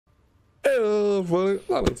Hello everybody,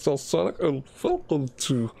 I'm Sonic and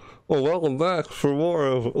welcome back for more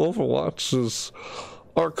of Overwatch's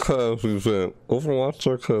archive event. Overwatch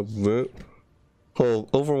archive event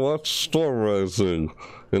called Overwatch Storm Rising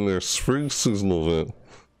in their spring season event.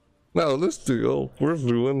 Now in this deal, we're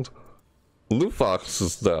doing loot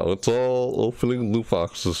boxes now. It's all opening loot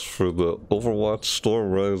boxes for the Overwatch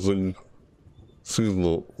Storm Rising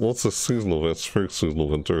seasonal, well it's a seasonal event, spring seasonal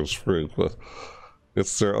event during spring, but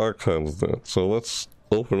it's their archives then. So let's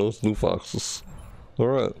open those loot boxes.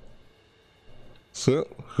 Alright. So,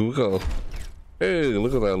 here we go. Hey,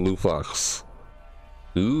 look at that loot box.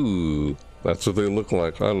 Ooh, that's what they look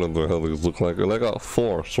like. I don't know how these look like. And I got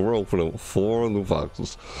 4, so we're opening 4 loot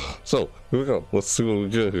boxes. So, here we go. Let's see what we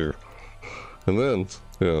get here. And then,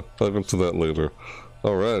 yeah, I'll get to that later.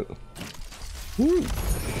 Alright. Woo!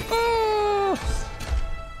 Ah!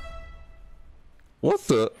 What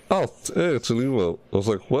the? Oh, hey, it's an emote. I was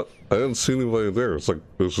like, what? I didn't see anybody there. It's like,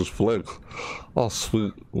 there's just blank. Oh,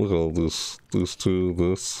 sweet. Look at all this. These two,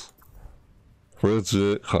 this.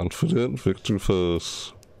 Bridget, confident, victory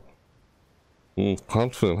first.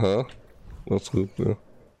 Confident, huh? That's good, yeah.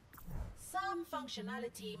 Some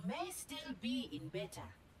functionality may still be in beta.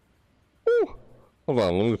 Ooh. Hold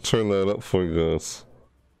on, let me turn that up for you guys.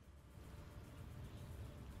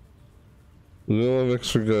 You know, make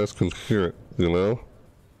sure you guys can hear it, you know?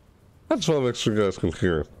 I just want to make sure you guys can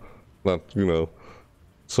hear it. Not, you know.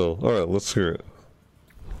 So, alright, let's hear it.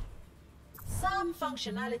 Some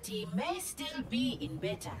functionality may still be in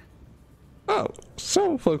beta. Oh,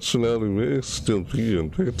 some functionality may still be in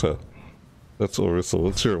beta. That's Orisa.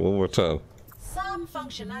 Let's hear it one more time. Some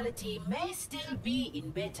functionality may still be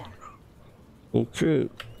in beta. Okay.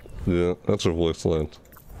 Yeah, that's her voice line.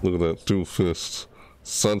 Look at that. Doom fist.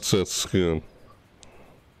 Sunset skin.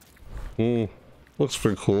 Looks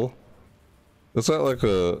pretty cool. Is that like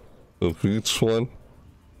a beach one?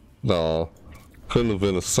 Nah. Couldn't have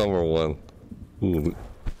been a summer one. Ooh.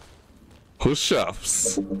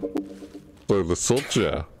 Push-ups. For the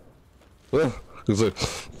soldier. He's like...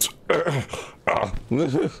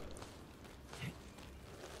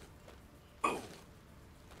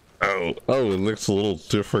 Oh, it makes a little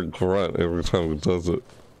different grunt every time it does it.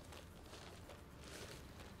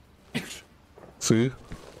 See?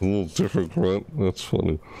 A little different grunt. That's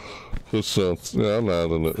funny. Push-ups. Yeah, I'm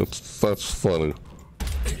adding it. That's funny.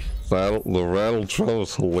 The rattle drum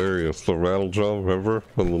is hilarious. The rattle drum, remember?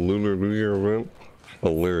 From the Lunar New Year event?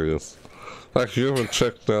 Hilarious. In fact, you haven't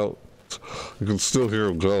checked out... You can still hear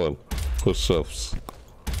them going. Push-ups.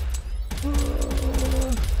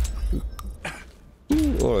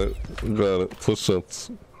 Alright, got it. Push-ups.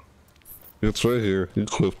 It's right here.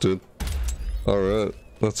 Equipped it. Alright.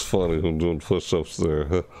 That's funny. I'm doing push-ups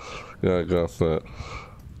there. Yeah, I got that.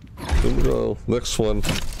 Here we go. Next one.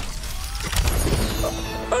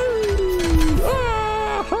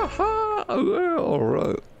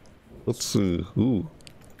 Alright. Let's see. Ooh.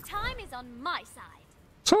 Time is on my side.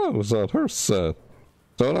 Time is on her side.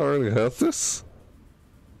 Don't I already have this?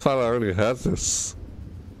 Thought I already had this.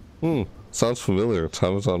 Sounds familiar.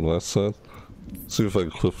 Time is on my side. See if I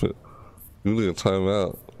can clip it. You need a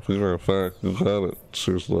timeout. Be right back. You got it.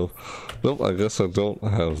 Cheers, love. Nope, I guess I don't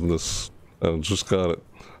have this. I just got it.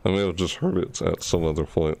 I may have just heard it at some other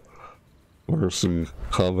point. Mercy,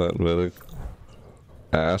 combat medic,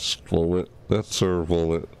 Ash bullet. That's her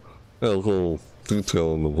bullet. Yeah, a little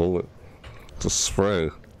detail in the bullet. It's a spray.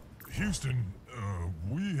 Houston,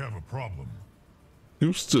 we have a problem.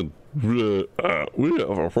 Houston, we have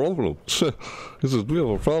a problem. He says, we have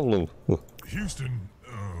a problem. Houston,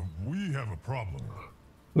 we have a problem.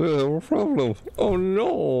 We have a problem. Oh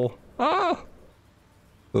no! Ah!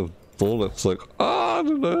 The bullet's like, ah,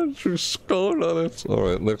 the entry scored on it.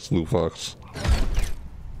 Alright, next loot box.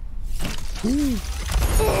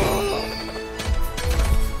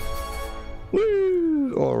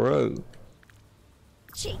 Alright.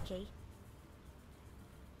 Cheeky.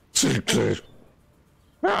 Cheeky.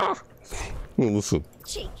 Ah! Well, listen.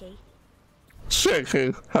 Cheeky.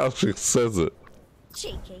 Cheeky. How she says it.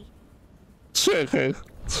 Cheeky. Cheeky.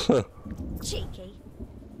 Cheeky.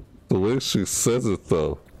 The way she says it,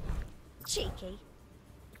 though. Cheeky.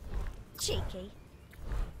 Cheeky.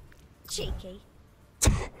 Cheeky.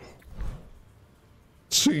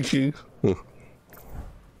 Cheeky. I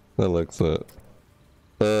like that.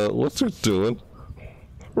 What's he doing?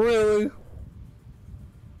 Really?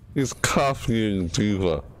 He's copying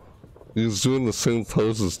Diva. He's doing the same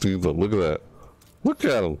pose as Diva. Look at that. Look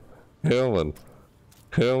at him. Hammond.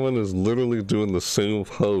 Hammond is literally doing the same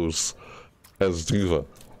pose as Diva.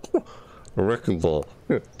 A wrecking ball.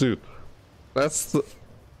 Yeah, dude. That's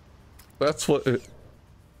what it...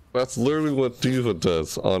 That's literally what Diva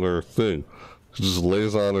does on her thing. She just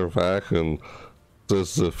lays on her back and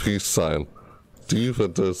does the peace sign. Diva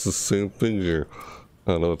does the same thing here.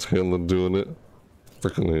 I don't know, it's Hanlon doing it.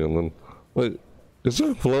 Freaking Hanlon. Wait, is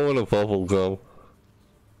there blowing a bubble gum?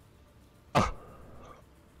 Ah.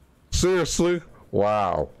 Seriously?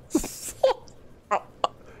 Wow.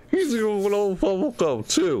 He's even blowing bubble gum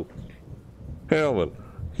too. Hammond,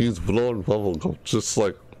 he's blowing bubble gum just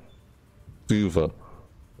like Diva.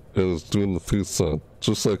 And is doing the peace sign,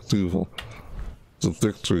 just like Diva. It's a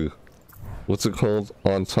victory. What's it called?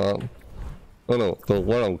 On top? Oh no, the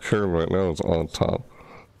one I'm carrying right now is on top.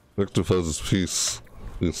 Victor has his peace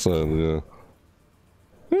sign, yeah.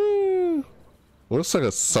 Looks like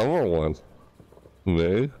a summer one.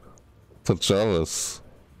 May? Pajamas.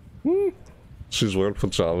 She's wearing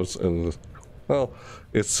pajamas and, well,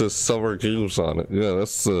 it says Summer Games on it. Yeah,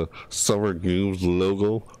 that's the Summer Games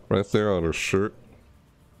logo right there on her shirt.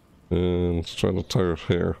 And she's trying to tie her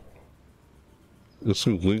hair. Is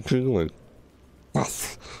she winking? Like,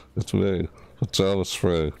 it's May. Pajama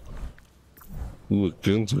spray. Ooh,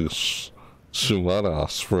 Genji. Shimada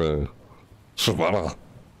spray. Shimada.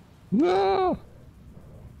 No!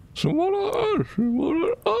 Shimada!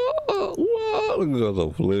 Shimada! What? Look at the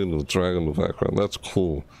blade and the dragon in the background. That's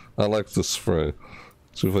cool. I like this spray.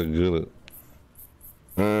 See if I can get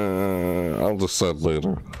it. I'll decide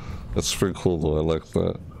later. That's pretty cool though. I like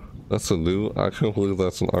that. That's a new, I can't believe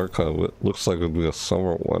that's an archive. It looks like it'd be a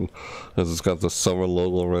summer one. Because it's got the summer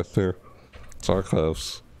logo right there. It's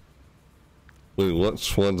archives. Wait,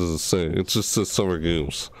 which one does it say? It just says Summer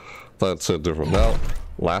Games. Thought it said different. Now,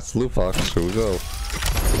 last loot box. Here we go.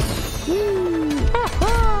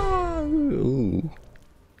 Ooh.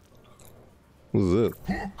 What is it?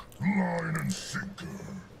 Hook, line, and sinker.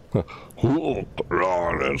 Hook,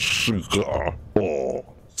 line, and sinker. Oh.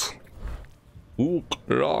 Hook,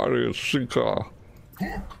 line, and sinker.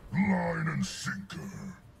 Hook, line, and sinker.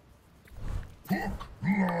 Hook,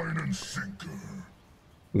 line, and sinker.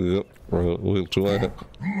 Yep, right. Wait, do I have... Hook,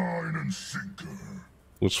 line, and sinker.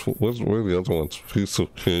 Where are the other ones? Piece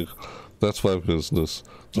of cake. That's my business.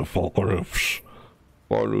 The apocalypse.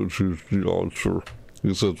 Violence is the answer.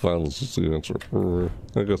 He said violence is the answer.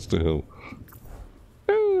 I guess to him.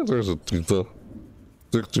 There's a Dita.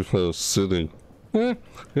 Dictaphone sitting.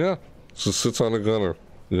 Yeah. She sits on a gunner.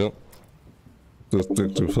 Yep. This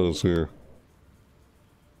Dictaphone's here.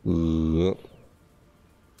 Yep.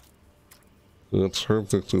 That's her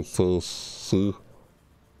Dictaphone. See?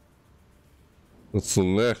 It's the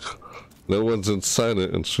neck. No one's inside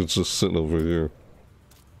it and she's just sitting over here.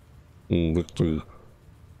 Victory.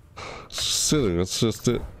 She's sitting, that's just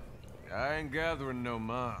it. I ain't gathering no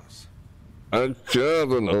moss. I ain't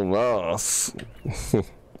gathering no moss.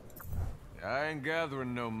 I ain't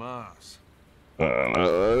gathering no moss. I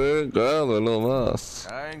ain't gathering no moss.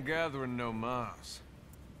 I ain't gathering no moss.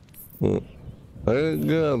 I ain't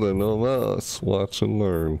gathering no moss. Watch and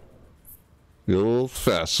learn. The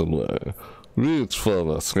old-fashioned way. Reach for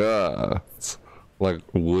the sky. Like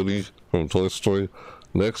Woody from Toy Story.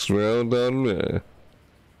 Next round on me.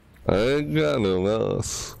 I ain't got no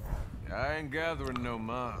moss. I ain't gathering no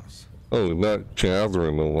moss. Oh, not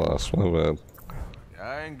gathering no moss. My bad.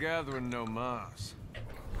 I ain't gathering no moss.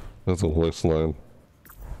 That's a voice line.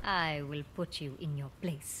 I will put you in your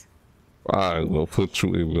place. I will put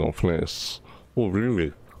you in your place. Oh,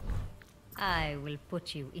 really? I will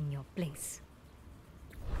put you in your place.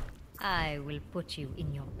 I will put you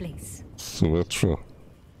in your place. Symmetra.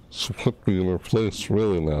 So put me in her place,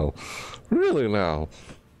 really now. Really now.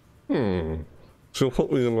 She'll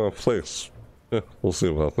put me in my place. Yeah, we'll see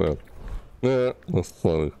about that. Yeah, that's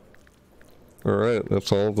funny. Alright,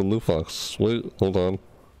 that's all the loot boxes. Wait, hold on.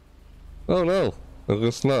 Oh no, I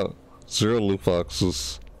guess not. 0 loot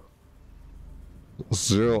boxes.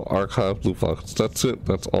 0 archive loot boxes. That's it.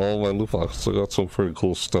 That's all my loot boxes. I got some pretty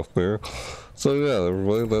cool stuff there. So yeah,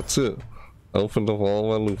 everybody, that's it. I opened up all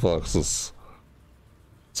my loot boxes.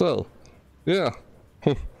 So, yeah.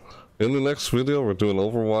 In the next video, we're doing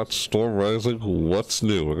Overwatch Storm Rising. What's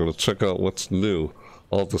new? We're gonna check out what's new.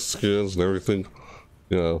 All the skins and everything.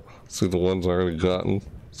 You know, see the ones I already gotten.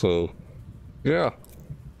 So, yeah.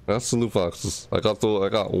 That's the loot boxes. I got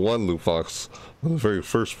one loot box in the very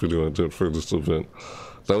first video I did for this event.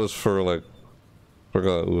 That was for like,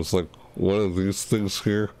 forgot, it was like one of these things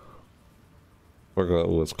here. Forgot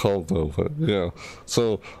what it's called though, but yeah.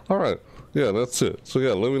 So, alright. Yeah, that's it. So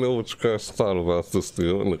yeah, let me know what you guys thought about this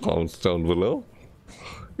deal in the comments down below.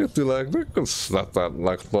 If you liked it, just snap that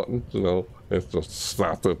like button, you know, and just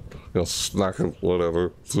snap it, you know, snack it,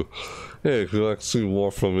 whatever. So, hey, if you'd like to see more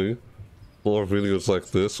from me, more videos like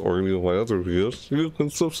this or any of my other videos, you can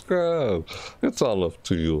subscribe. It's all up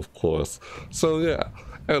to you, of course. So yeah,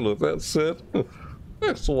 and with that said,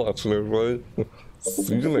 thanks for watching, everybody.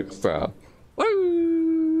 See you next time. Bye!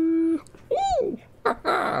 Woo!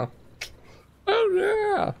 Oh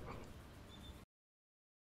yeah!